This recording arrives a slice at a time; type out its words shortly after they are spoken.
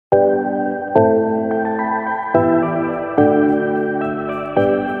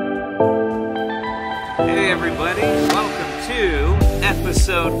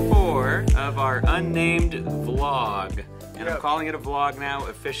episode 4 of our unnamed vlog. And I'm calling it a vlog now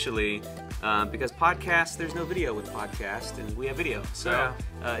officially because podcast, there's no video with podcast, and we have video. So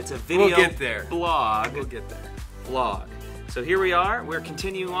it's a video We'll get there. blog. We'll get there. Vlog. So here we are. We're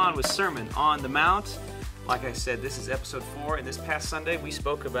continuing on with Sermon on the Mount. Like I said, this is episode 4, and this past Sunday we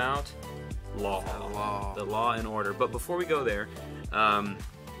spoke about law. The law and order. But before we go there,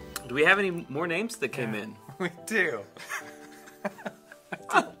 do we have any more names that came in? We do.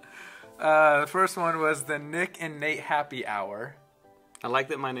 The first one was the Nick and Nate Happy Hour. I like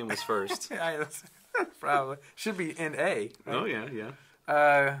that my name was first. Probably. Should be N-A. Right? Oh,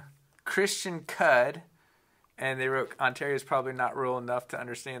 yeah. Christian Cud. And they wrote, Ontario's probably not rural enough to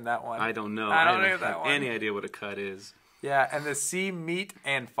understand that one. I don't know. I don't know have that one. any idea what a cut is. Yeah, and the See, Meet,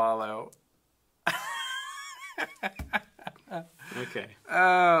 and Follow. Okay. Oh.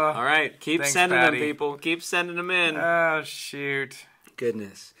 All right. Keep Thanks, sending Patty. them, people. Keep sending them in. Oh, shoot.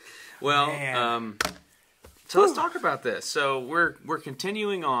 Goodness. Well, Man. so let's talk about this. So we're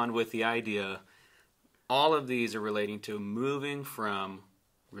continuing on with the idea. All of these are relating to moving from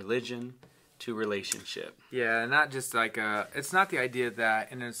religion to relationship. Yeah, not just like it's not the idea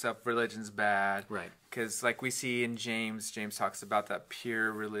that in itself religion's bad. Right. Because like we see in James talks about that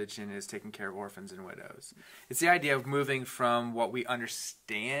pure religion is taking care of orphans and widows. It's the idea of moving from what we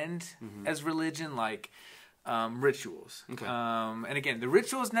understand as religion, like rituals. Okay. And again, the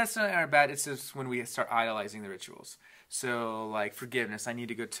rituals necessarily aren't bad. It's just when we start idolizing the rituals. So like forgiveness, I need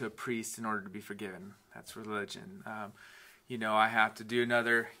to go to a priest in order to be forgiven. That's religion. I have to do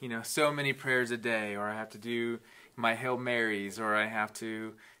another, so many prayers a day, or I have to do my Hail Marys, or I have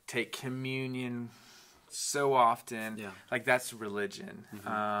to take communion so often. Yeah. Like that's religion.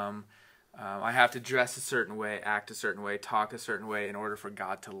 I have to dress a certain way, act a certain way, talk a certain way in order for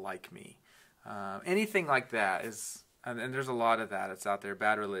God to like me. Anything like that is, and there's a lot of that that's out there,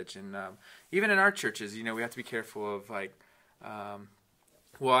 bad religion. Even in our churches, we have to be careful of like,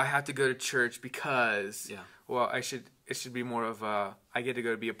 well, I have to go to church because, well, it should be more of a, I get to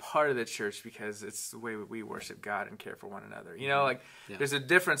go to be a part of the church because it's the way we worship God and care for one another. There's a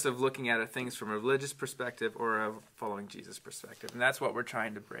difference of looking at things from a religious perspective or a following Jesus perspective, and that's what we're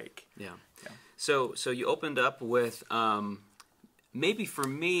trying to break. Yeah. So you opened up with, maybe for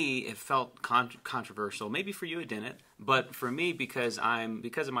me it felt controversial. Maybe for you it didn't. But for me, because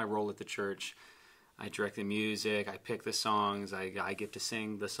of my role at the church, I direct the music, I pick the songs, I get to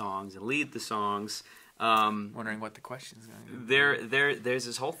sing the songs and lead the songs. Wondering what the question's going to be. There's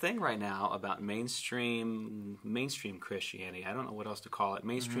this whole thing right now about mainstream Christianity. I don't know what else to call it.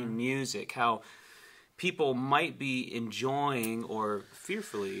 Mainstream music. How people might be enjoying or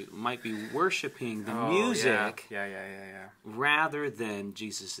fearfully might be worshiping the music rather than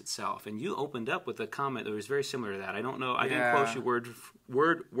Jesus itself. And you opened up with a comment that was very similar to that. I don't know. I didn't quote you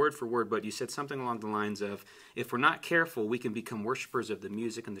word for word, but you said something along the lines of, if we're not careful, we can become worshipers of the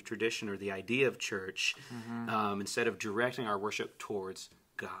music and the tradition or the idea of church instead of directing our worship towards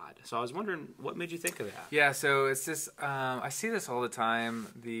God. So I was wondering, what made you think of that? Yeah, so it's this, I see this all the time.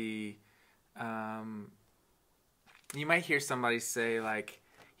 You might hear somebody say like,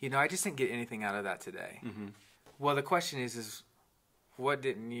 I just didn't get anything out of that today. Well, the question is what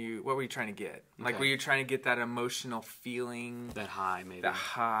were you trying to get? Like, were you trying to get that emotional feeling? That high, maybe. That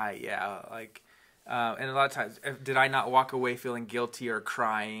high, yeah. Like, and a lot of times, did I not walk away feeling guilty or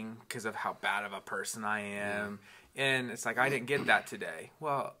crying because of how bad of a person I am? Yeah. And it's like, I didn't get that today.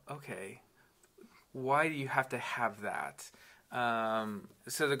 Well, okay. Why do you have to have that?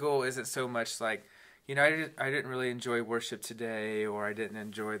 So the goal isn't so much like, I didn't really enjoy worship today, or I didn't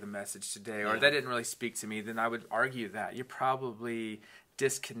enjoy the message today, or that didn't really speak to me. Then I would argue that you're probably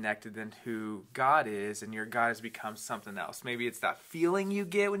disconnected than who God is, and your God has become something else. Maybe it's that feeling you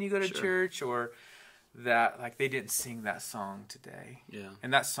get when you go to church, or that like they didn't sing that song today. Yeah.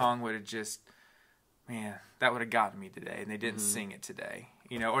 And that song would have just, that would have gotten me today, and they didn't sing it today.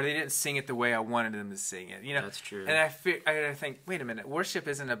 Or they didn't sing it the way I wanted them to sing it. That's true. And I think, wait a minute, worship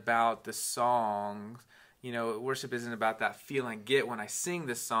isn't about the songs. Worship isn't about that feeling I get when I sing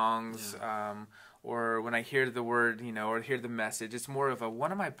the songs, or when I hear the word, or hear the message. It's more of a,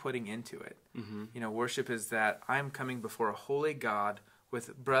 what am I putting into it? Worship is that I'm coming before a holy God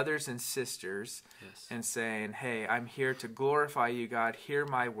with brothers and sisters and saying, hey, I'm here to glorify you, God. Hear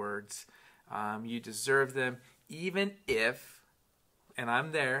my words. You deserve them, even if... And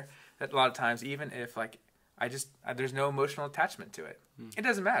I'm there a lot of times, even if like there's no emotional attachment to it. It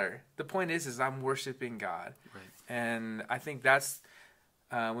doesn't matter. The point is I'm worshiping God. Right. And I think that's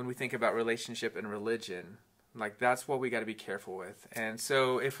when we think about relationship and religion, like that's what we got to be careful with. And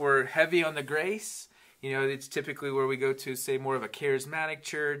so if we're heavy on the grace, You know, it's typically where we go to, say, more of a charismatic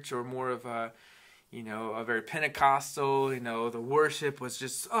church or more of a, you know, a very Pentecostal, you know, the worship was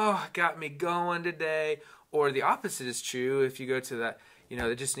just, got me going today. Or the opposite is true. If you go to that, you know,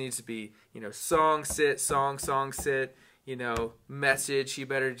 it just needs to be, you know, song, sit, song, sit, you know, message. You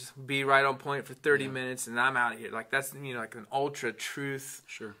better just be right on point for 30 minutes and I'm out of here. Like, that's, you know, like an ultra truth.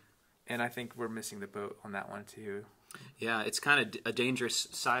 Sure. And I think we're missing the boat on that one too. Yeah, it's kind of a dangerous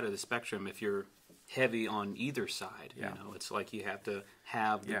side of the spectrum if you're heavy on either side. Yeah. You know, it's like you have to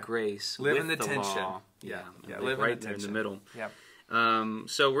have the grace live with in the tension. Law. Yeah, live right there in the middle. Yeah.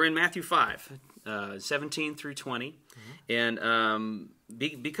 So we're in Matthew 5, 17 through 20. And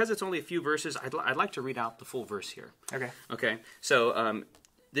because it's only a few verses, I'd like to read out the full verse here. Okay. So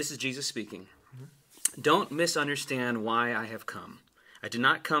this is Jesus speaking. Don't misunderstand why I have come. I did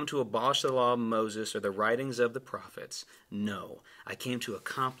not come to abolish the law of Moses or the writings of the prophets. No, I came to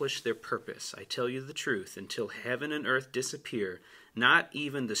accomplish their purpose. I tell you the truth, until heaven and earth disappear, not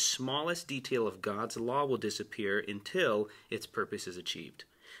even the smallest detail of God's law will disappear until its purpose is achieved.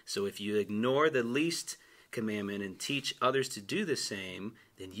 So if you ignore the least commandment and teach others to do the same,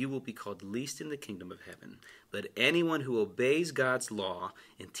 then you will be called least in the kingdom of heaven. But anyone who obeys God's law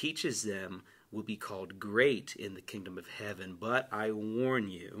and teaches them will be called great in the kingdom of heaven. But I warn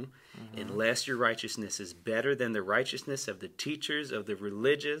you, unless your righteousness is better than the righteousness of the teachers of the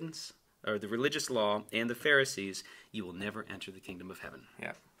religions or the religious law and the Pharisees, you will never enter the kingdom of heaven.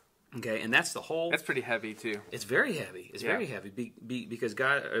 Yeah. Okay, and that's the whole. That's pretty heavy too. It's very heavy. It's very heavy because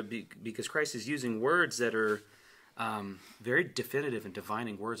because Christ is using words that are very definitive and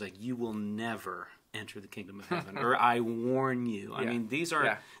defining words like "you will never enter the kingdom of heaven" or "I warn you." I mean, these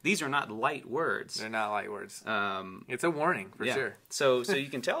are not light words. They're not light words. It's a warning for sure. So you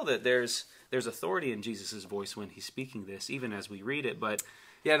can tell that there's authority in Jesus' voice when he's speaking this, even as we read it. But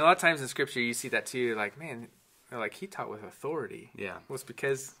yeah, and a lot of times in Scripture you see that too. Like, man, like he taught with authority. Yeah, well, it's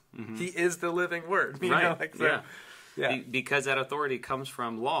because he is the living Word. You know? Like, so, yeah. Because that authority comes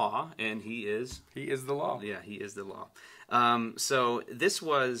from law, and he is the law. Yeah, he is the law. So this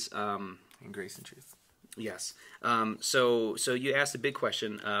was in grace and truth. Yes. So you asked a big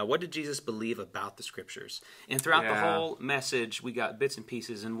question. What did Jesus believe about the Scriptures? And throughout the whole message, we got bits and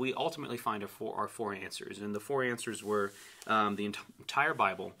pieces, and we ultimately find our four answers. And the four answers were the entire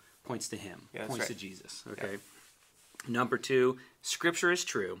Bible points to him, points to Jesus. Okay. Number 2, Scripture is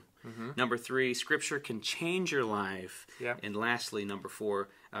true. Number 3, Scripture can change your life. And lastly, number 4,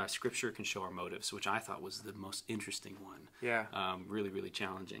 Scripture can show our motives, which I thought was the most interesting one. Really, really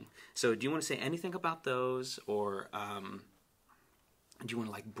challenging. So do you want to say anything about those, or do you want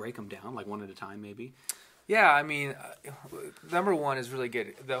to like break them down like one at a time maybe? Yeah, I mean, number 1 is really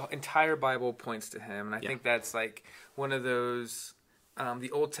good. The entire Bible points to him, and I think that's like one of those,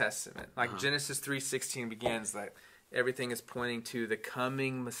 the Old Testament, like Genesis 3:16 begins like, everything is pointing to the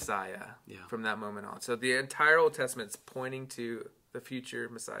coming Messiah from that moment on. So the entire Old Testament is pointing to the future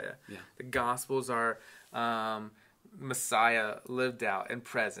Messiah. The Gospels are Messiah lived out and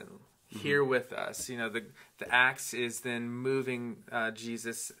present here with us. You know, the Acts is then moving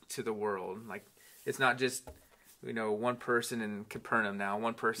Jesus to the world. Like, it's not just, you know, one person in Capernaum now,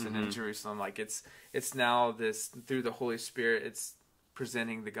 one person in Jerusalem. Like, it's now this, through the Holy Spirit, it's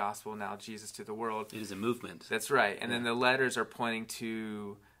presenting the gospel now, Jesus, to the world. It is a movement. That's right. And then the letters are pointing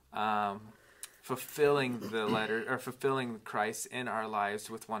to fulfilling the letter, or fulfilling Christ in our lives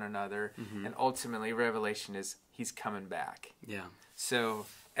with one another. And ultimately, Revelation is he's coming back. So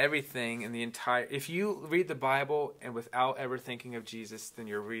everything in the entire, if you read the Bible and without ever thinking of Jesus, then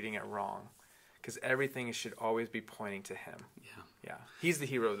you're reading it wrong, because everything should always be pointing to him. He's the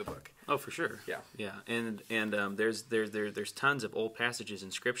hero of the book. Oh, for sure. And there's tons of old passages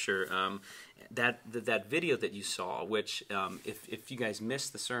in Scripture. That video that you saw, which if you guys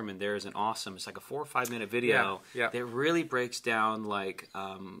missed the sermon, there is an awesome. It's like a 4 or 5 minute video that really breaks down like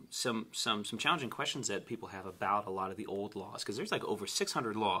some challenging questions that people have about a lot of the old laws, because there's like over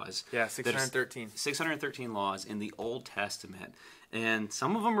 600 laws. 613. 613 laws in the Old Testament. And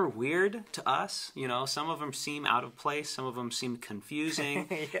some of them are weird to us, you know. Some of them seem out of place. Some of them seem confusing,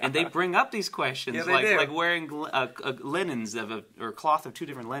 and they bring up these questions, like wearing linens or cloth of 2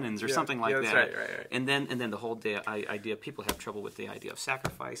 different linens, or something like that. Right. And then the whole idea. People have trouble with the idea of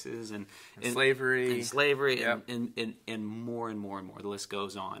sacrifices and slavery, and more and more and more. The list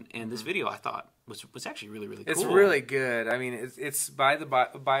goes on. And this video, I thought, was actually really, really cool. It's really good. I mean, it's by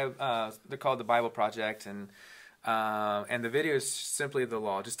they're called the Bible Project, and the video is simply the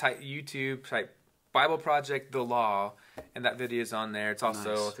law. Just type Bible Project the law, and that video is on there. It's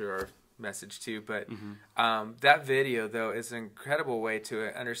also through our message too. But that video, though, is an incredible way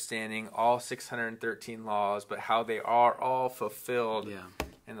to understanding all 613 laws, but how they are all fulfilled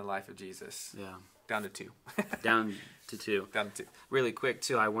in the life of Jesus. Yeah. Down to 2. Down to 2. Down to 2. Really quick,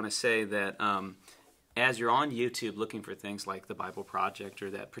 too, I want to say that as you're on YouTube looking for things like the Bible Project or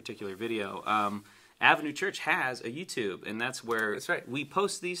that particular video, Avenue Church has a YouTube, and that's where we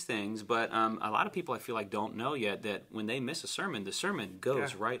post these things. But a lot of people, I feel like, don't know yet that when they miss a sermon, the sermon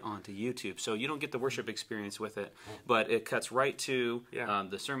goes right onto YouTube. So you don't get the worship experience with it, but it cuts right to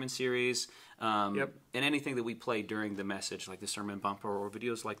the sermon series and anything that we play during the message, like the sermon bumper or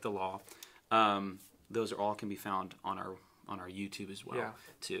videos like the law. Those are all can be found on our YouTube as well,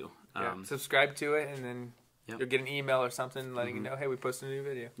 too. Subscribe to it, and then you'll get an email or something letting you know, hey, we posted a new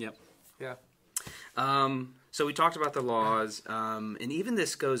video. Yeah. So we talked about the laws, and even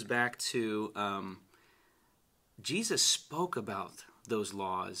this goes back to Jesus spoke about those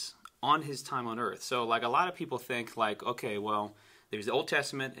laws on his time on earth. So, like, a lot of people think, like, okay, well, there's the Old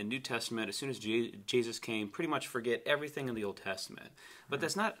Testament and New Testament. As soon as Jesus came, pretty much forget everything in the Old Testament. But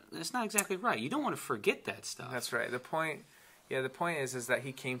that's not exactly right. You don't want to forget that stuff. That's right. The point is that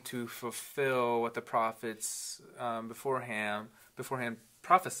he came to fulfill what the prophets beforehand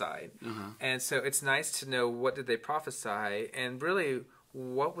prophesied. And so it's nice to know what did they prophesy and really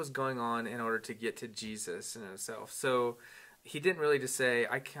what was going on in order to get to Jesus in himself. So he didn't really just say,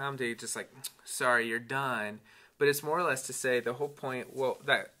 I come to you just like, sorry, you're done. But it's more or less to say the whole point, well,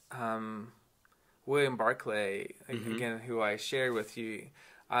 that William Barclay, again, who I shared with you,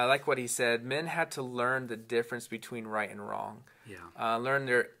 I like what he said. Men had to learn the difference between right and wrong. Learn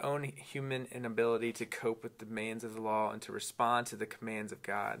their own human inability to cope with the demands of the law and to respond to the commands of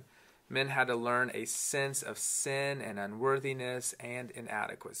God. Men had to learn a sense of sin and unworthiness and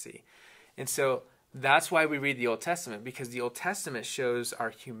inadequacy. And so that's why we read the Old Testament, because the Old Testament shows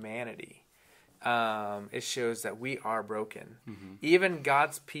our humanity. It shows that we are broken. Even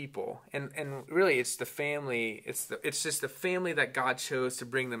God's people, and really it's the family, it's just the family that God chose to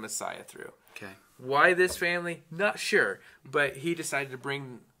bring the Messiah through. Okay. Why this family? Not sure, but he decided to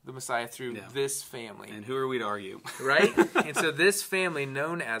bring the Messiah through this family. And who are we to argue? Right? And so this family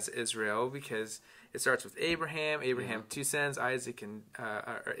known as Israel, because it starts with Abraham, 2 sons, Isaac and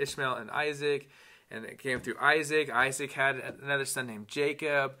Ishmael and Isaac, and it came through Isaac. Isaac had another son named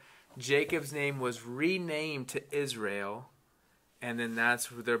Jacob. Jacob's name was renamed to Israel, and then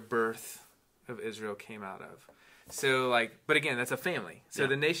that's where the birth of Israel came out of. So, but again, that's a family. So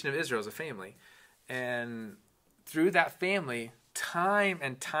the nation of Israel is a family. And through that family, time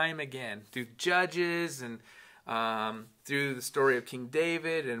and time again, through Judges and through the story of King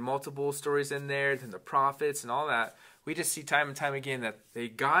David and multiple stories in there, and the prophets and all that, we just see time and time again that they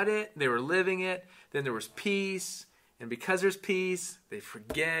got it, they were living it, then there was peace. And because there's peace, they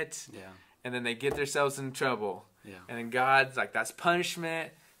forget, and then they get themselves in trouble. And then God's like, that's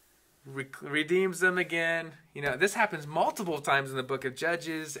punishment, redeems them again. This happens multiple times in the book of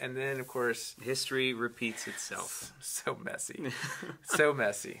Judges, and then, of course... history repeats itself. So messy. So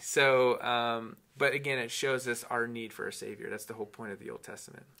messy. So, but again, it shows us our need for a Savior. That's the whole point of the Old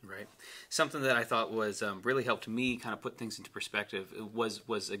Testament. Right. Something that I thought was really helped me kind of put things into perspective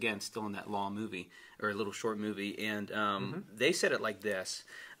was again, still in that Law movie, or a little short movie, and they said it like this.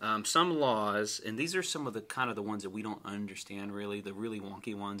 Some laws, and these are some of the kind of the ones that we don't understand really, the really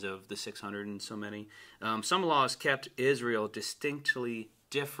wonky ones of the 600 and so many. Some laws kept Israel distinctly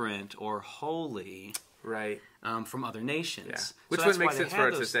different or holy from other nations. Which would make sense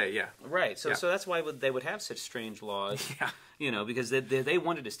for us to say, Right. So that's why they would have such strange laws, because they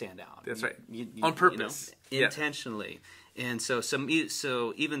wanted to stand out. That's right. On purpose. Intentionally. And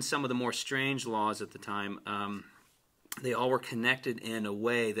so even some of the more strange laws at the time, they all were connected in a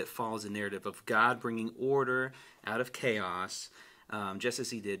way that follows the narrative of God bringing order out of chaos, just as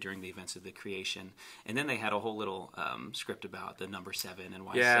he did during the events of the creation. And then they had a whole little script about the number 7 and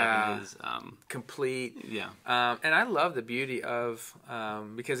why 7 is... complete. Yeah. And I love the beauty of...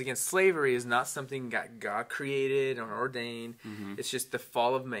 because, again, slavery is not something that God created or ordained. It's just the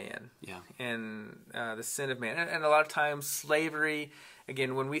fall of man. And the sin of man. And a lot of times, slavery...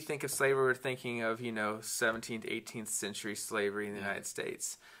 Again, when we think of slavery, we're thinking of, 17th, 18th century slavery in the United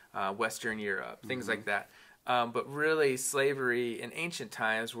States, Western Europe, things like that. But really, slavery in ancient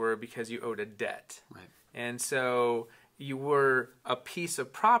times were because you owed a debt. Right. And so you were a piece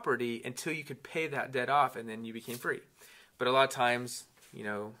of property until you could pay that debt off, and then you became free. But a lot of times,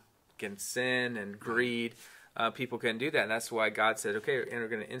 again, sin and greed, people couldn't do that. And that's why God said, okay, we're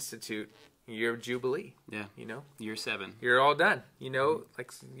going to institute year of Jubilee. Year 7. You're all done.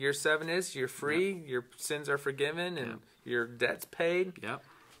 Like year 7 is, you're free, your sins are forgiven, and your debt's paid.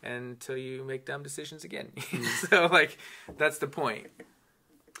 until you make dumb decisions again. So, like, that's the point.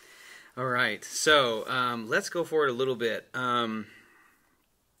 All right. So let's go forward a little bit. I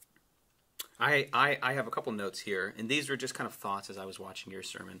have a couple notes here, and these were just kind of thoughts as I was watching your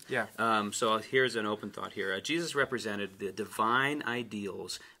sermon. Yeah. So here's an open thought here. Jesus represented the divine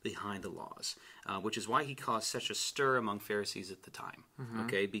ideals behind the laws, which is why he caused such a stir among Pharisees at the time. Mm-hmm.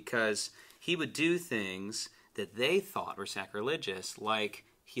 Okay, because he would do things that they thought were sacrilegious, like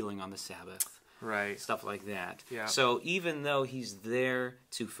healing on the Sabbath. Right. Stuff like that. Yeah. So even though he's there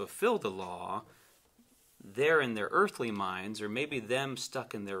to fulfill the law, they're in their earthly minds, or maybe them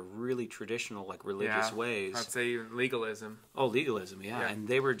stuck in their really traditional, like, religious ways. I'd say legalism. Oh, legalism, yeah. And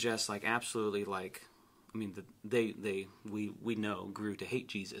they were just like absolutely like, I mean, we know grew to hate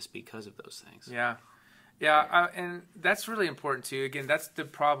Jesus because of those things. Yeah, yeah, and that's really important too. Again, that's the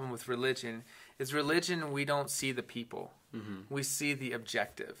problem with religion. Is religion we don't see the people, we see the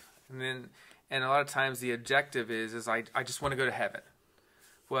objective, and a lot of times the objective is I just want to go to heaven.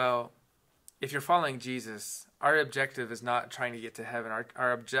 Well, if you're following Jesus, our objective is not trying to get to heaven.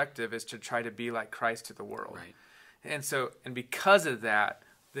 Our objective is to try to be like Christ to the world. Right. And because of that,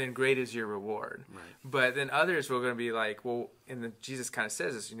 then great is your reward. Right. But then others were going to be like, well, Jesus kind of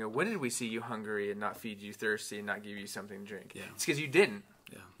says this, when did we see you hungry and not feed you thirsty and not give you something to drink? Yeah. It's because you didn't.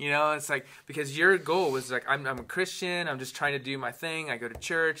 Yeah. It's like, because your goal was like, I'm a Christian, I'm just trying to do my thing, I go to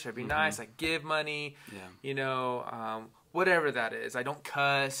church, I'd be nice, I give money, whatever that is. I don't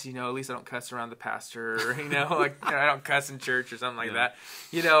cuss, at least I don't cuss around the pastor, I don't cuss in church or something like that,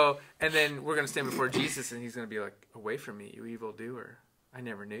 and then we're going to stand before Jesus and he's going to be like, away from me, you evildoer. I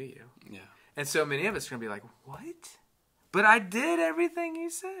never knew you. Yeah. And so many of us are going to be like, what? But I did everything you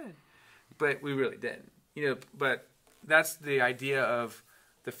said. But we really didn't. But that's the idea of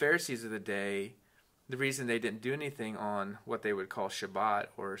the Pharisees of the day. The reason they didn't do anything on what they would call Shabbat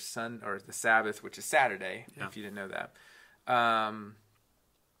or the Sabbath, which is Saturday, if you didn't know that,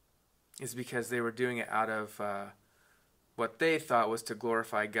 is because they were doing it out of what they thought was to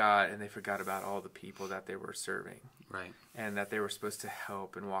glorify God, and they forgot about all the people that they were serving. Right. And that they were supposed to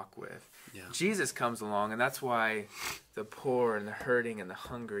help and walk with. Yeah. Jesus comes along, and that's why the poor and the hurting and the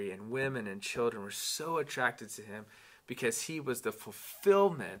hungry and women and children were so attracted to him, because he was the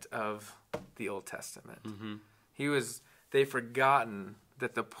fulfillment of the Old Testament. Mm-hmm. They've forgotten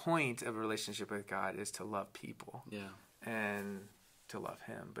that the point of a relationship with God is to love people. Yeah. And to love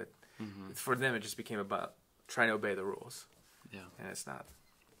him. But for them, it just became about trying to obey the rules. Yeah. And it's not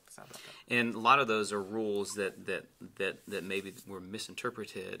about that. And a lot of those are rules that maybe were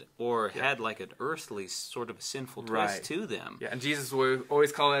misinterpreted or had like an earthly sort of a sinful twist to them. Yeah, and Jesus would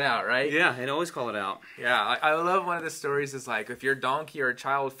always call it out, right? Yeah, and always call it out. Yeah, I love one of the stories is like, if your donkey or a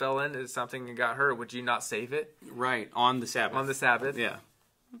child fell into something and got hurt, would you not save it? Right, on the Sabbath. On the Sabbath? Yeah.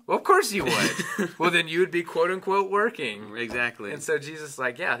 Well, of course you would. Well, then you would be quote unquote working. Exactly. And so Jesus is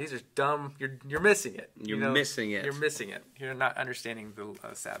like, yeah, these are dumb. You're missing it. You're missing it. You're missing it. You're not understanding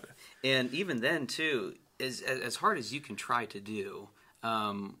the Sabbath. And even then, too, as hard as you can try to do,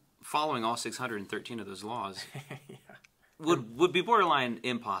 following all 613 of those laws would be borderline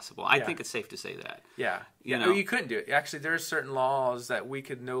impossible. I think it's safe to say that. Yeah. You couldn't do it. Actually, there are certain laws that we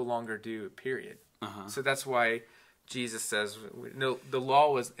could no longer do. Period. So that's why Jesus says, no, the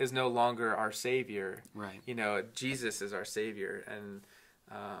law is no longer our savior. Right. Jesus is our savior,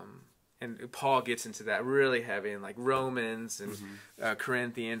 and Paul gets into that really heavy in like Romans and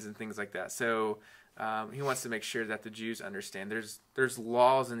Corinthians and things like that. So he wants to make sure that the Jews understand there's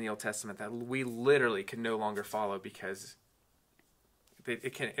laws in the Old Testament that we literally can no longer follow because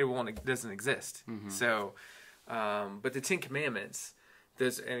it doesn't exist. So, but the Ten Commandments.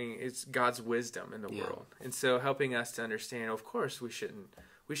 It's God's wisdom in the world, and so helping us to understand. Of course, we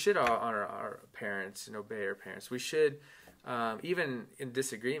should honor our parents and obey our parents. We should, even in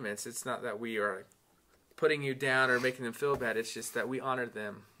disagreements. It's not that we are putting you down or making them feel bad. It's just that we honor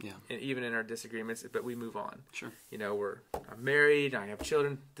them, and even in our disagreements. But we move on. Sure, I'm married. I have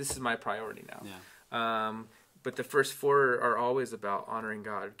children. This is my priority now. Yeah. But the first four are always about honoring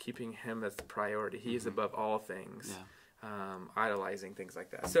God, keeping Him as the priority. He is above all things. Yeah. Idolizing things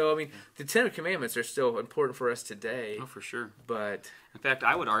like that. So, I mean, the Ten Commandments are still important for us today. Oh, for sure. But in fact,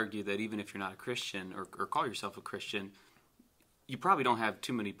 I would argue that even if you're not a Christian or call yourself a Christian, you probably don't have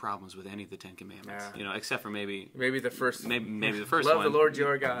too many problems with any of the Ten Commandments. Except for maybe the first maybe the first love one. Love the Lord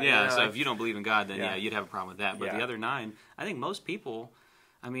your God. Yeah. So if you don't believe in God, then you'd have a problem with that. But the other 9, I think most people,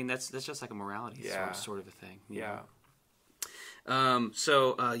 I mean, that's just like a morality sort of a thing. You know?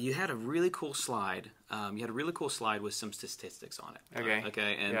 So you had a really cool slide. You had a really cool slide with some statistics on it.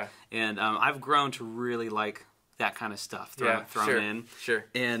 Okay. And I've grown to really like that kind of stuff thrown in. Sure.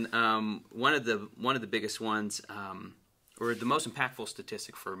 And one of the biggest ones, or the most impactful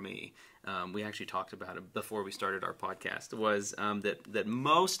statistic for me, we actually talked about it before we started our podcast, was that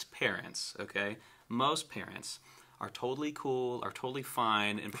most parents are totally cool, are totally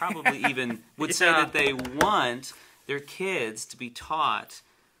fine, and probably even would say that they want their kids to be taught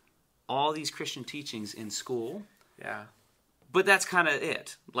all these Christian teachings in school. Yeah. But that's kind of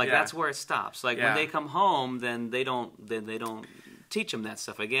it. Like that's where it stops. Like when they come home, then they don't teach them that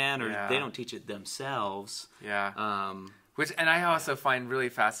stuff again, or they don't teach it themselves. Yeah. Which, and I also find really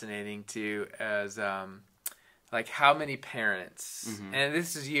fascinating too, as like how many parents, and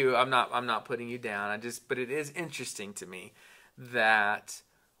this is you. I'm not putting you down. But it is interesting to me that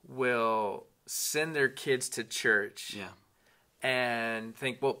will send their kids to church. Yeah. And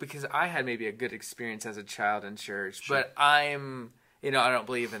think, well, because I had maybe a good experience as a child in church, but I don't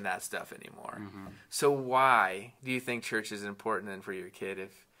believe in that stuff anymore. So why do you think church is important then for your kid?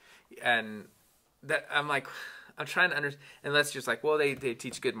 I'm trying to understand, and that's just like, well, they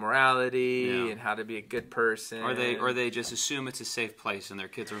teach good morality and how to be a good person, or they just assume it's a safe place and their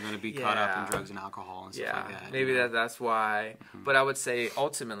kids are going to be caught up in drugs and alcohol and stuff like that. Maybe that's why. But I would say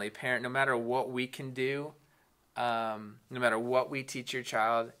ultimately, parent, no matter what we can do. No matter what we teach your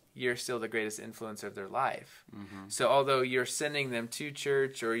child, you're still the greatest influencer of their life. So although you're sending them to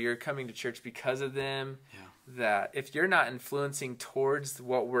church or you're coming to church because of them, that if you're not influencing towards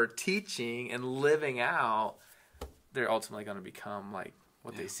what we're teaching and living out, they're ultimately going to become like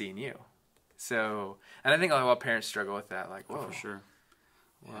what they see in you. So, and I think a lot of parents struggle with that. Like, whoa, for sure.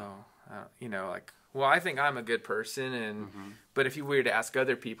 Well, well, I think I'm a good person, but if you were to ask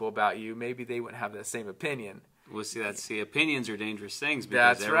other people about you, maybe they wouldn't have the same opinion. Well, see, opinions are dangerous things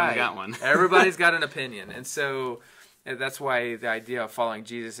because everyone's got one. Everybody's got an opinion. And so that's why the idea of following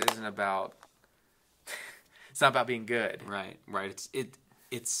Jesus isn't about, it's not about being good. Right.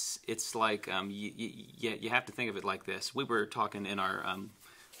 It's like, you have to think of it like this. We were talking in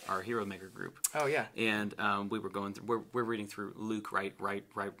our Hero Maker group. Oh, yeah. And we were going through, we're reading through Luke right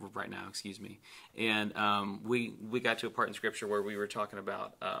now, excuse me. And we got to a part in Scripture where we were talking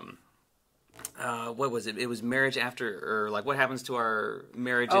about, what was it? It was marriage after, or like what happens to our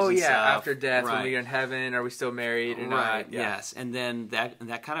marriages and stuff. After death, when we're in heaven, are we still married or not? Yeah. Yes. And then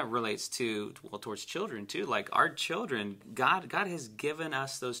that kind of relates towards children too. Like our children, God has given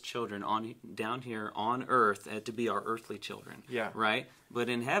us those children down here on earth to be our earthly children. Yeah. Right? But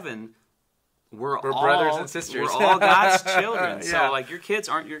in heaven, we're all brothers and sisters. We're all God's children. So like your kids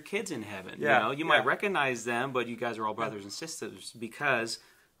aren't your kids in heaven. Yeah. You might recognize them, but you guys are all brothers and sisters because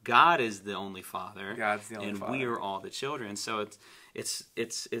God is the only Father. God's the only Father. And we are all the children. So it's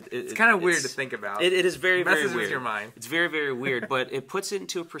kind of weird to think about. It is very, very weird. Messes with your mind. It's very, very weird, but it puts it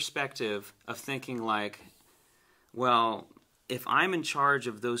into a perspective of thinking like, well, if I'm in charge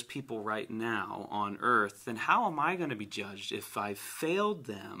of those people right now on earth, then how am I going to be judged if I failed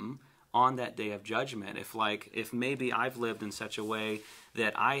them on that day of judgment? If maybe I've lived in such a way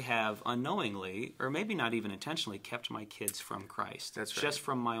that I have unknowingly, or maybe not even intentionally, kept my kids from Christ. That's right. Just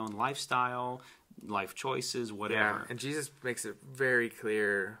from my own lifestyle, life choices, whatever. Yeah, and Jesus makes it very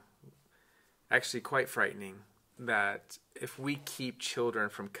clear, actually quite frightening, that if we keep children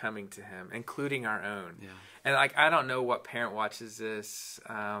from coming to Him, including our own, and I don't know what parent watches this.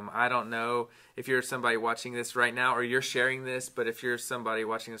 I don't know if you're somebody watching this right now or you're sharing this, but if you're somebody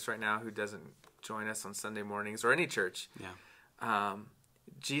watching this right now who doesn't join us on Sunday mornings or any church,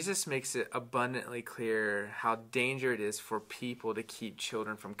 Jesus makes it abundantly clear how dangerous it is for people to keep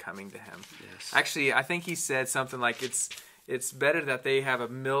children from coming to Him. Yes. Actually, I think He said something like it's better that they have a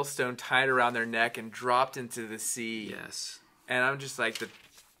millstone tied around their neck and dropped into the sea. Yes. And I'm just like,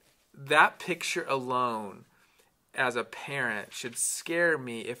 that picture alone as a parent should scare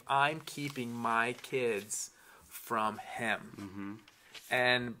me if I'm keeping my kids from Him.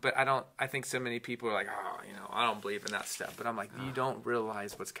 But I think so many people are like, I don't believe in that stuff. But I'm like, you don't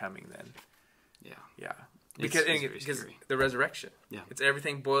realize what's coming then. Yeah. Because the resurrection. Yeah. It's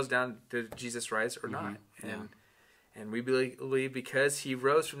everything boils down to Jesus rise or not. And we believe because He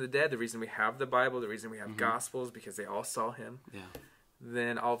rose from the dead, the reason we have the Bible, the reason we have Gospels, because they all saw Him.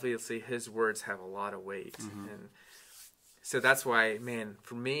 Then obviously His words have a lot of weight. And so that's why, man,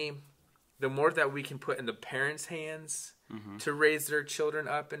 for me, the more that we can put in the parents' hands to raise their children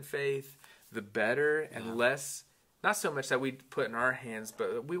up in faith, the better, and less, not so much that we put in our hands,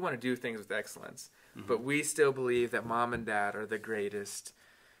 but we want to do things with excellence. But we still believe that mom and dad are the greatest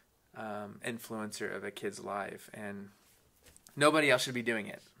influencer of a kid's life, and nobody else should be doing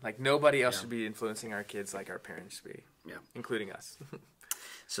it. Like nobody else should be influencing our kids like our parents should be, including us.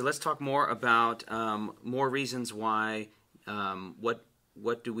 So let's talk more about more reasons why.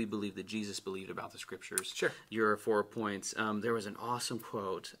 What do we believe that Jesus believed about the Scriptures? Sure. Your 4 points. There was an awesome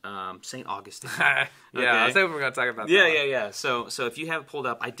quote, St. Augustine. Yeah, Okay. I was hoping we were going to talk about that. Yeah. So if you have it pulled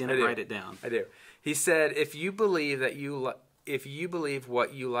up, I didn't write it down. I do. He said, if you believe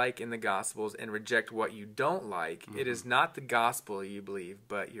what you like in the Gospels and reject what you don't like, it is not the gospel you believe,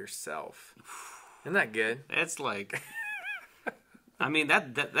 but yourself. Isn't that good? It's like, I mean,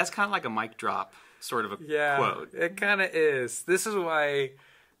 that's kind of like a mic drop sort of a quote. It kind of is. This is what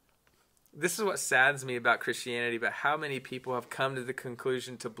saddens me about Christianity, about how many people have come to the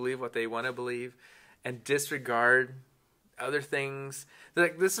conclusion to believe what they want to believe and disregard other things.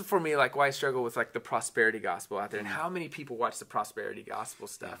 Like, this is for me, like, why I struggle with, like, the prosperity gospel out there, and how many people watch the prosperity gospel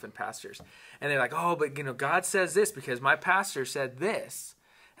stuff and pastors, and they're like, oh, but God says this because my pastor said this,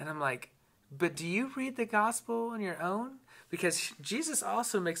 and I'm like, but do you read the gospel on your own? Because Jesus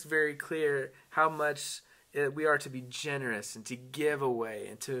also makes very clear how much we are to be generous and to give away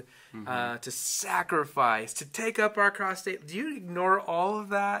and to sacrifice, to take up our cross daily. Do you ignore all of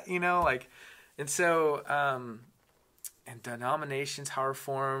that? And so, and denominations, how are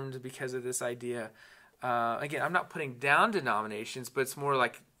formed because of this idea. Again, I'm not putting down denominations, but it's more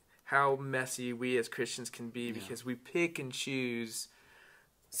like how messy we as Christians can be because we pick and choose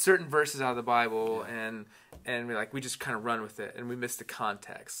certain verses out of the Bible and we just kind of run with it and we miss the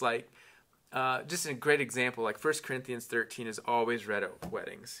context. Like, just a great example, like 1 Corinthians 13 is always read at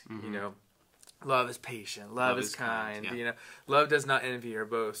weddings. Love is patient, love is kind. Love does not envy or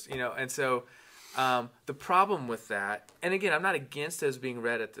boast. And so the problem with that, and again, I'm not against those being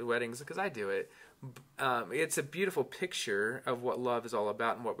read at the weddings because I do it. It's a beautiful picture of what love is all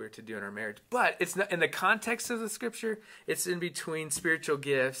about and what we're to do in our marriage. But it's not in the context of the Scripture. It's in between spiritual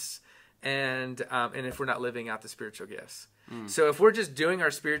gifts and if we're not living out the spiritual gifts. So if we're just doing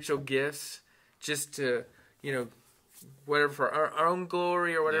our spiritual gifts just to whatever for our own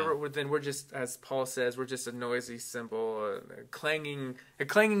glory or whatever, then we're just, as Paul says, we're just a noisy cymbal, a clanging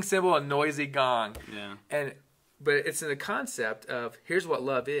cymbal, a noisy gong. Yeah. But it's in the concept of here's what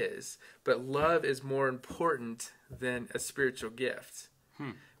love is, but love is more important than a spiritual gift.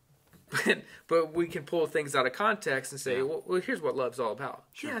 But we can pull things out of context and say, well, here's what love's all about.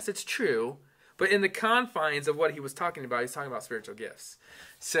 Sure. Yes, it's true. But in the confines of what he was talking about, he's talking about spiritual gifts.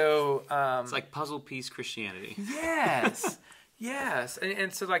 So it's like puzzle piece Christianity. Yes. Yes.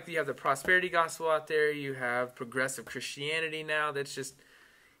 And so like you have the prosperity gospel out there. You have progressive Christianity now that's just,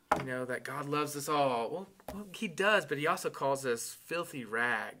 that God loves us all. Well, he does, but he also calls us filthy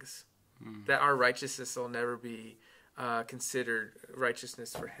rags. That our righteousness will never be considered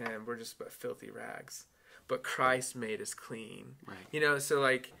righteousness for him. We're just but filthy rags. But Christ made us clean. Right. So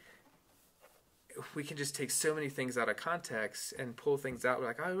like we can just take so many things out of context and pull things out. We're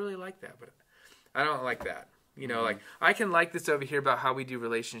like, I really like that, but I don't like that. Like I can like this over here about how we do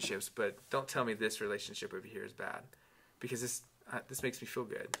relationships, but don't tell me this relationship over here is bad because this makes me feel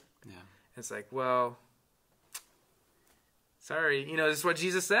good. Yeah. And it's like, well, sorry. This is what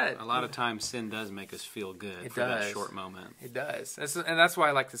Jesus said. A lot of times sin does make us feel good that short moment. It does. And that's why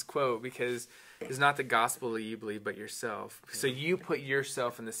I like this quote, because it's not the gospel that you believe, but yourself. Yeah. So you put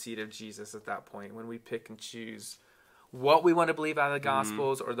yourself in the seat of Jesus at that point when we pick and choose what we want to believe out of the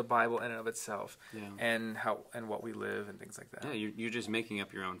Gospels or the Bible in and of itself, and what we live and things like that. Yeah, you're just making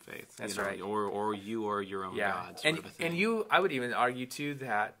up your own faith. That's right. Or you are your own God. And I would even argue too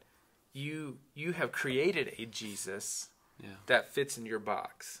that you have created a Jesus that fits in your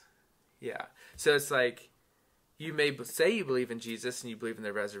box. Yeah. So it's like you may say you believe in Jesus and you believe in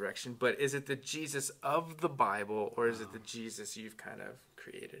the resurrection, but is it the Jesus of the Bible or is it the Jesus you've kind of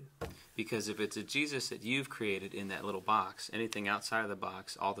created? Because if it's a Jesus that you've created in that little box, anything outside of the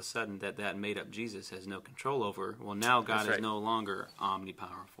box, all of a sudden that made up Jesus has no control over. Well, now God is no longer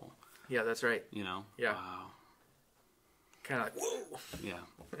omnipowerful. Yeah, that's right. Yeah. Wow. Kind of like, whoa. Yeah.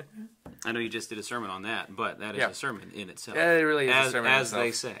 I know you just did a sermon on that, but that is a sermon in itself. Yeah, it really is a sermon as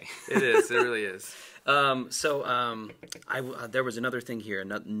they say. It is. It really is. There was another thing here,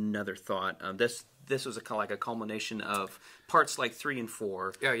 another thought. This was like a culmination of parts like 3 and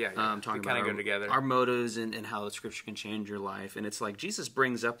 4. Yeah. Talking about go together. Our motives and how the Scripture can change your life. And it's like Jesus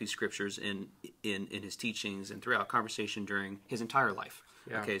brings up these Scriptures in his teachings and throughout conversation during his entire life.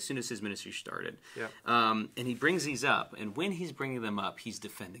 Yeah. Okay, as soon as his ministry started. Yeah. And he brings these up, and when he's bringing them up, he's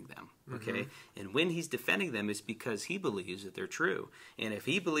defending them. Okay? And when he's defending them, it's because he believes that they're true. And if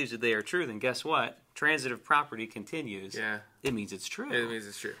he believes that they are true, then guess what? Transitive property continues. Yeah. It means it's true. It means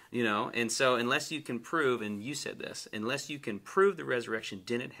it's true. And so unless you can prove, and you said this, unless you can prove the resurrection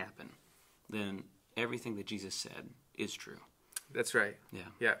didn't happen, then everything that Jesus said is true. That's right. Yeah.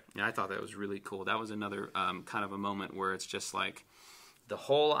 Yeah. Yeah, I thought that was really cool. That was another kind of a moment where it's just like the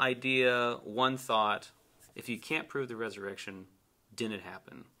whole idea, one thought, if you can't prove the resurrection didn't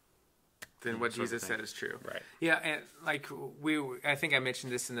happen, Then what Jesus said is true. Right. Yeah, and like I think I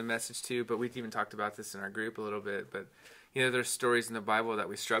mentioned this in the message too, but we've even talked about this in our group a little bit. But there's stories in the Bible that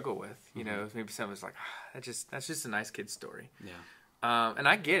we struggle with. Maybe someone's like, that's just a nice kid's story. Yeah. And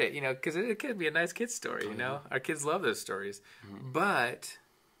I get it, because it could be a nice kid's story. Our kids love those stories, but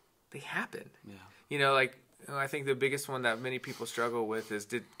they happen. Yeah. I think the biggest one that many people struggle with is,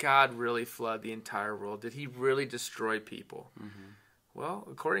 did God really flood the entire world? Did he really destroy people? Well,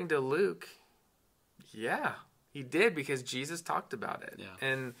 according to Luke, yeah, he did, because Jesus talked about it. Yeah.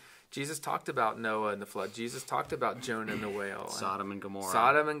 And Jesus talked about Noah and the flood. Jesus talked about Jonah and the whale. Sodom and Gomorrah.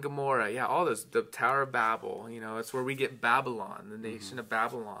 Sodom and Gomorrah. Yeah, all those. The Tower of Babel. It's where we get Babylon, the nation of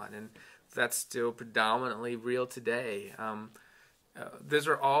Babylon. And that's still predominantly real today. Those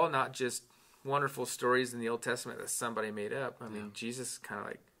are all not just wonderful stories in the Old Testament that somebody made up. I mean, Jesus kind of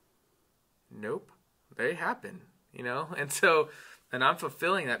like, nope, they happen, And so... And I'm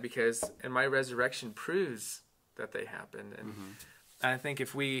fulfilling that and my resurrection proves that they happened. And I think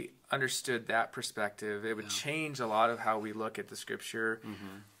if we understood that perspective, it would change a lot of how we look at the Scripture.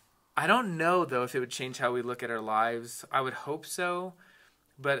 I don't know, though, if it would change how we look at our lives. I would hope so.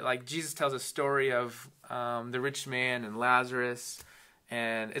 But like Jesus tells a story of the rich man and Lazarus.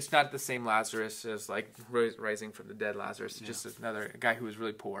 And it's not the same Lazarus as like rising from the dead Lazarus. It's just another guy who was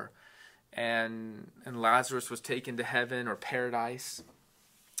really poor. And Lazarus was taken to heaven or paradise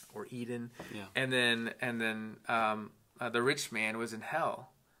or Eden, and then the rich man was in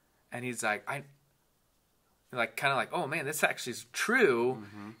hell, and he's like, oh man, this actually is true.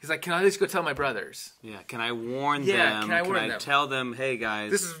 He's like, can I at least go tell my brothers? Yeah, can I warn them? Can I tell them, hey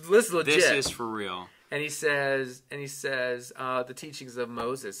guys, this is legit. This is for real. And he says, the teachings of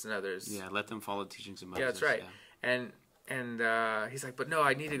Moses and others. Yeah, let them follow the teachings of Moses. Yeah, that's right. Yeah. And he's like, but no,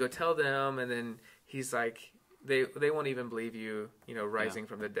 I need to go tell them. And then he's like, they won't even believe you, rising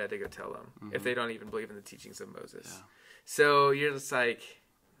from the dead to go tell them if they don't even believe in the teachings of Moses. Yeah. So you're just like,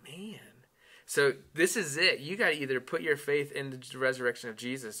 man. So this is it. You got to either put your faith in the resurrection of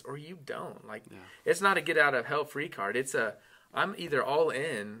Jesus or you don't. It's not a get out of hell free card. It's I'm either all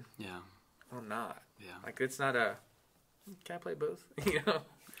in or not. Yeah. It's not can I play both?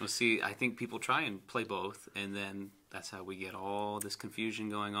 Well, see, I think people try and play both, and then that's how we get all this confusion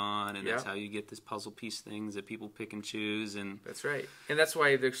going on, and that's how you get this puzzle piece things that people pick and choose. And that's right. And that's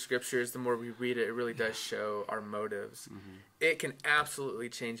why the Scriptures, the more we read it, it really does show our motives. It can absolutely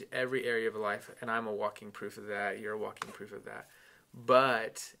change every area of life, and I'm a walking proof of that. You're a walking proof of that.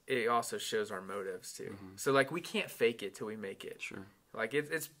 But it also shows our motives, too. So, we can't fake it till we make it. Sure.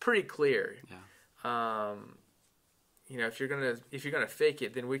 It's pretty clear. Yeah. If you're gonna fake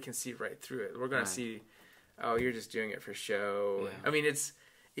it, then we can see right through it. We're gonna see, oh, you're just doing it for show. Yeah. I mean,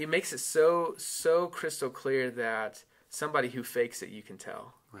 it makes it so crystal clear that somebody who fakes it, you can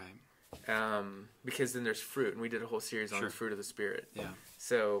tell. Right. Because then there's fruit, and we did a whole series on the fruit of the Spirit. Yeah.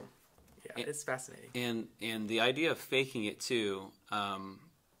 So, it's fascinating. And the idea of faking it too.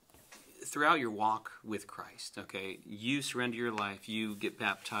 Throughout your walk with Christ, okay, you surrender your life, you get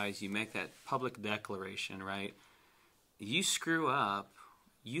baptized, you make that public declaration, right? You screw up,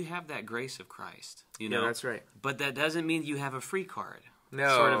 you have that grace of Christ, Yeah, that's right. But that doesn't mean you have a free card. No.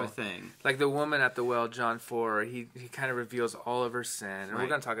 Sort of a thing. Like the woman at the well, John 4, he kind of reveals all of her sin. And we're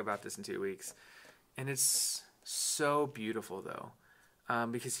going to talk about this in 2 weeks. And it's so beautiful, though,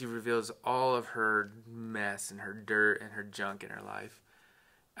 because he reveals all of her mess and her dirt and her junk in her life.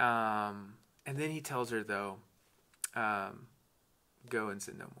 And then he tells her, though, go and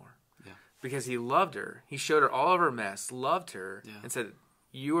sin no more. Yeah. Because he loved her. He showed her all of her mess, loved her, and said,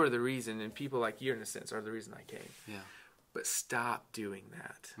 you are the reason, and people like you, in a sense, are the reason I came. Yeah. But stop doing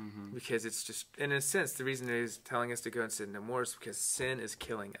that. Because it's just, in a sense, the reason he's telling us to go and sin no more is because sin is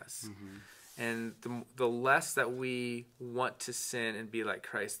killing us. And the less that we want to sin and be like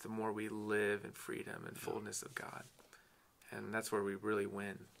Christ, the more we live in freedom and fullness of God. And that's where we really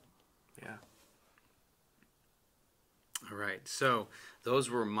win. Yeah. All right. So those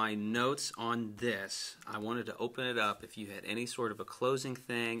were my notes on this. I wanted to open it up if you had any sort of a closing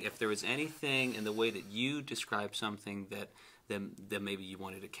thing, if there was anything in the way that you described something that maybe you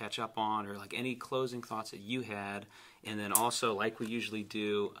wanted to catch up on, or like any closing thoughts that you had. And then also, like we usually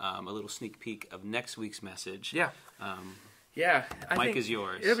do, a little sneak peek of next week's message. Yeah. Mike is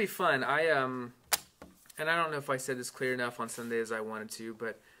yours. It'll be fun. And I don't know if I said this clear enough on Sunday as I wanted to,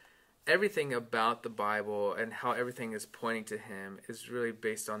 but everything about the Bible and how everything is pointing to Him is really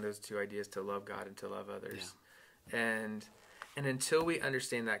based on those two ideas: to love God and to love others. Yeah. And And until we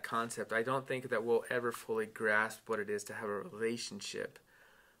understand that concept, I don't think that we'll ever fully grasp what it is to have a relationship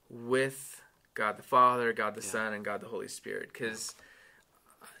with God the Father, God the Son, and God the Holy Spirit. Because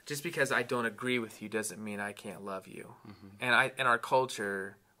just because I don't agree with you doesn't mean I can't love you. And in our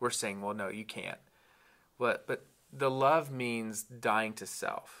culture, we're saying, well, no, you can't. But the love means dying to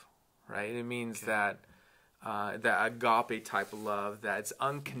self, right? It means that agape type of love that's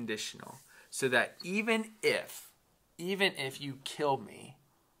unconditional, so that even if you kill me,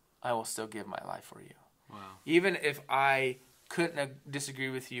 I will still give my life for you. Wow. Even if I couldn't disagree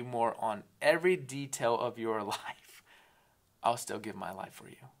with you more on every detail of your life, I'll still give my life for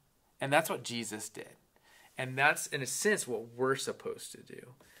you. And that's what Jesus did. And that's, in a sense, what we're supposed to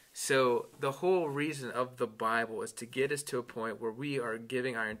do. So the whole reason of the Bible is to get us to a point where we are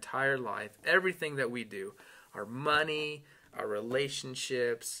giving our entire life, everything that we do, our money, our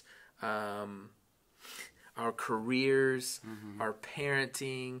relationships, our careers, our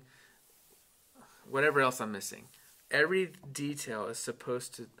parenting, whatever else I'm missing. Every detail is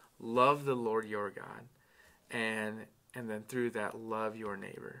supposed to love the Lord your God, and then through that, love your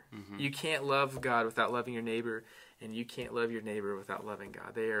neighbor. You can't love God without loving your neighbor, and you can't love your neighbor without loving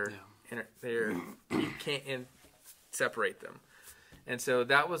God. You can't separate them. And so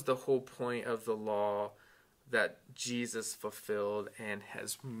that was the whole point of the law that Jesus fulfilled and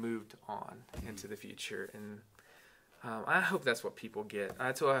has moved on into the future. And I hope that's what people get.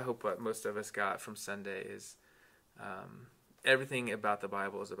 That's what I hope what most of us got from Sunday is everything about the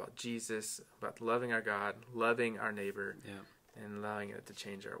Bible is about Jesus, about loving our God, loving our neighbor, and allowing it to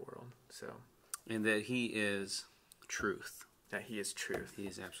change our world. So, and that He is truth. That He is truth. He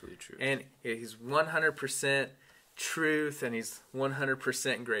is absolutely truth. And He's 100% truth, and He's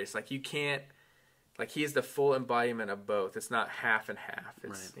 100% grace. Like, you can't, like, He is the full embodiment of both. It's not half and half.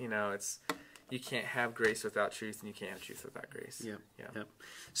 It's, it's, you can't have grace without truth, and you can't have truth without grace. Yep.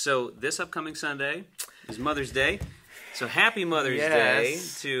 So this upcoming Sunday is Mother's Day. So happy Mother's Day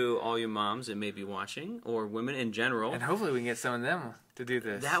to all your moms that may be watching, or women in general. And hopefully we can get some of them to do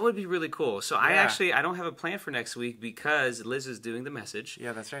this. That would be really cool. So I don't have a plan for next week because Liz is doing the message.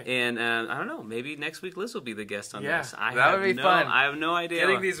 Yeah, that's right. And I don't know, maybe next week Liz will be the guest on this. That would be fun. I have no idea.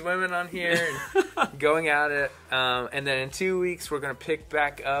 Getting these women on here and going at it. And then in 2 weeks, we're going to pick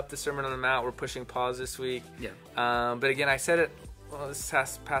back up the Sermon on the Mount. We're pushing pause this week. Yeah. But again, I said it this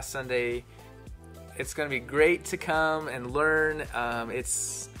past Sunday. It's going to be great to come and learn.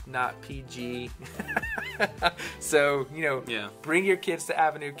 It's not PG. So, bring your kids to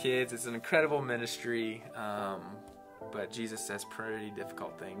Avenue Kids. It's an incredible ministry. But Jesus says pretty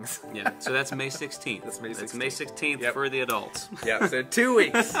difficult things. Yeah, so that's May 16th. That's May 16th. That's May 16th for the adults. Yeah, so 2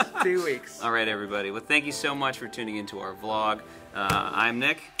 weeks. 2 weeks. All right, everybody. Well, thank you so much for tuning into our vlog. I'm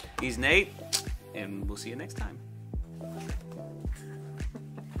Nick. He's Nate. And we'll see you next time.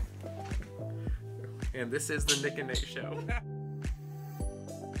 And this is the Nick and Nate Show.